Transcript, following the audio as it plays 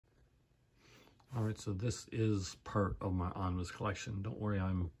All right, so this is part of my Omnibus collection. Don't worry,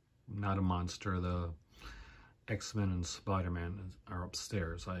 I'm not a monster. The X-Men and Spider-Man are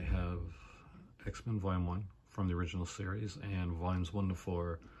upstairs. I have X-Men Volume 1 from the original series and Volumes 1 to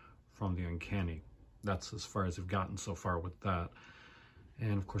 4 from the Uncanny. That's as far as I've gotten so far with that.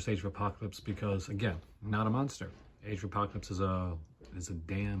 And of course, Age of Apocalypse, because again, not a monster. Age of Apocalypse is a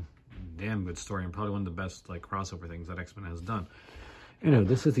damn good story and probably one of the best like crossover things that X-Men has done. Anyway,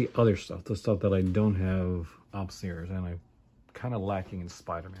 this is the other stuff, the stuff that I don't have upstairs, and I'm kind of lacking in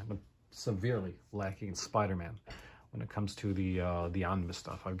Spider-Man. I'm severely lacking in Spider-Man when it comes to the Omnibus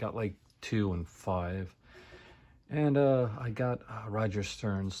stuff. I've got like 2 and 5, and I got Roger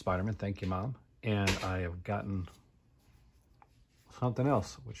Stern's Spider-Man, thank you, Mom, and I have gotten something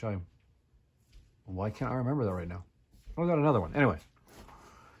else, which why can't I remember that right now? Oh, I got another one. Anyway,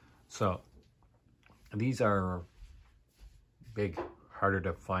 so these are big, harder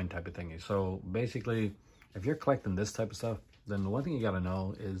to find type of thing. So basically, if you're collecting this type of stuff, then the one thing you got to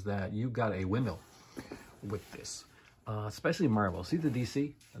know is that you got a window with this, especially Marvel. See the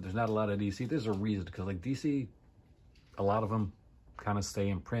DC? There's not a lot of DC. There's a reason, because like DC, a lot of them kind of stay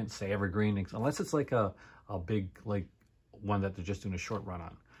in print, stay evergreen, unless it's like a big like one that they're just doing a short run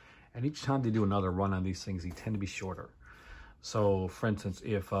on. And each time they do another run on these things, they tend to be shorter. So for instance,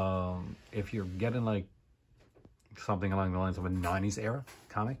 if you're getting like something along the lines of a 90s era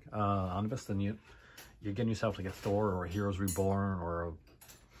comic omnibus, then you're getting yourself like a Thor or a Heroes Reborn or a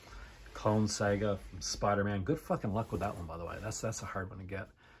Clone Saga from Spider-Man. Good fucking luck with that one, by the way. That's a hard one to get.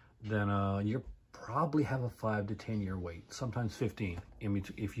 Then you probably have a 5 to 10 year wait, sometimes 15,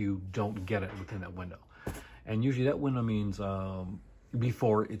 if you don't get it within that window. And usually that window means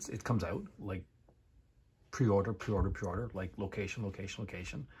before it comes out, like pre-order, like location.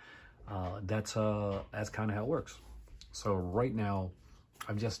 That's kind of how it works. So right now,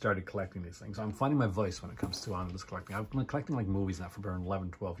 I've just started collecting these things. I'm finding my voice when it comes to Omnibus collecting. I've been collecting like movies now for around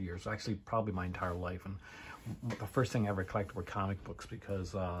 11, 12 years. Actually, probably my entire life. And the first thing I ever collected were comic books,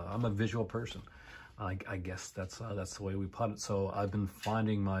 because I'm a visual person. I guess that's the way we put it. So I've been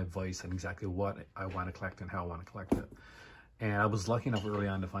finding my voice and exactly what I want to collect and how I want to collect it. And I was lucky enough early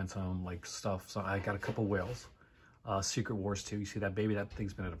on to find some like stuff. So I got a couple whales. Secret Wars 2, you see that baby, that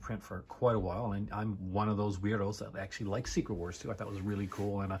thing's been out of print for quite a while, and I'm one of those weirdos that actually like Secret Wars 2. I thought it was really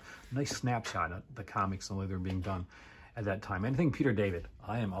cool, and a nice snapshot of the comics and the way they were being done at that time. Anything Peter David,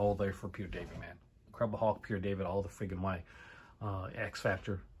 I am all there for Peter David, man. Incredible Hulk, Peter David, all the friggin' way. X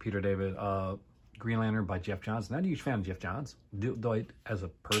Factor, Peter David, Green Lantern by Jeff Johns. Not a huge fan of Jeff Johns, though as a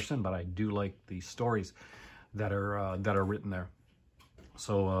person, but I do like the stories that are written there.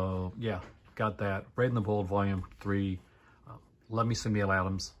 So yeah. Got that. Brave and the Bold, Volume 3. Love me some Neil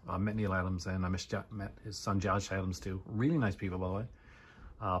Adams. Met Neil Adams, and I met his son Josh Adams too. Really nice people, by the way.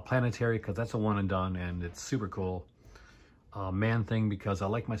 Planetary, because that's a one and done, and it's super cool. Man Thing, because I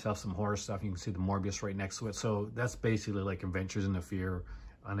like myself some horror stuff. You can see the Morbius right next to it. So that's basically like Adventures in the Fear,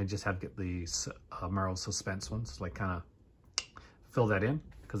 and I just have to get the Marvel Suspense ones, like kind of fill that in,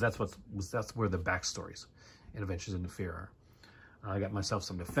 because that's where the backstories in Adventures in the Fear are. I got myself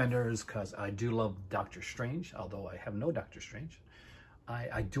some Defenders, because I do love Doctor Strange, although I have no Doctor Strange.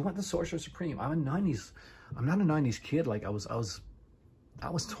 I do want the Sorcerer Supreme. I'm not a 90s kid. Like I was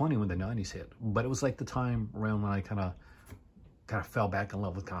 20 when the 90s hit, but it was like the time around when I kind of fell back in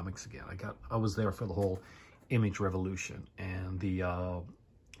love with comics again. I was there for the whole image revolution and the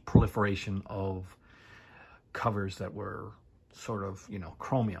proliferation of covers that were sort of, you know,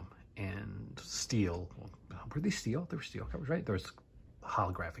 chromium and steel. Were they steel? They were steel covers, right? There's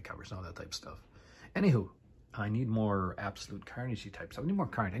holographic covers and all that type of stuff. Anywho, I need more Absolute Carnage type stuff. I need more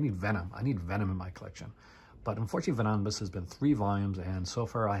Carnage. I need Venom. I need Venom in my collection. But unfortunately, Venomibus has been 3 volumes, and so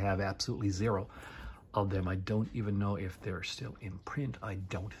far I have absolutely 0 of them. I don't even know if they're still in print. I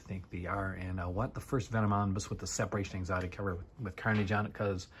don't think they are. And I want the first Venom Omnibus with the Separation Anxiety cover with Carnage on it,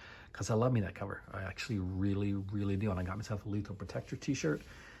 because I love me that cover. I actually really do. And I got myself a Lethal Protector t-shirt.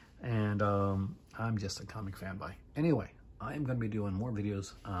 And I'm just a comic fanboy. Anyway, I am going to be doing more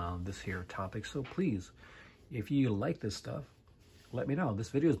videos on this here topic. So please, if you like this stuff, let me know. This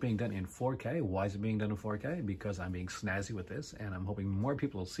video is being done in 4K. Why is it being done in 4K? Because I'm being snazzy with this, and I'm hoping more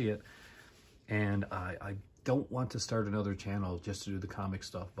people will see it. And I don't want to start another channel just to do the comic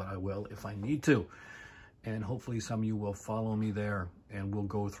stuff, but I will if I need to. And hopefully some of you will follow me there, and we'll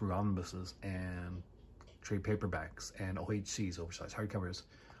go through omnibuses and trade paperbacks and OHCs, oversized hardcovers.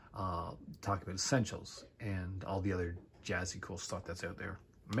 Talk about essentials and all the other jazzy cool stuff that's out there.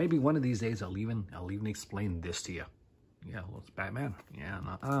 Maybe one of these days I'll even explain this to you. Yeah, well, it's Batman.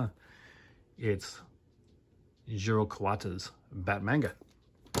 Yeah, it's Jiro Kawata's Batmanga.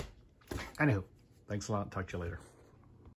 Anywho, Thanks a lot. Talk to you later.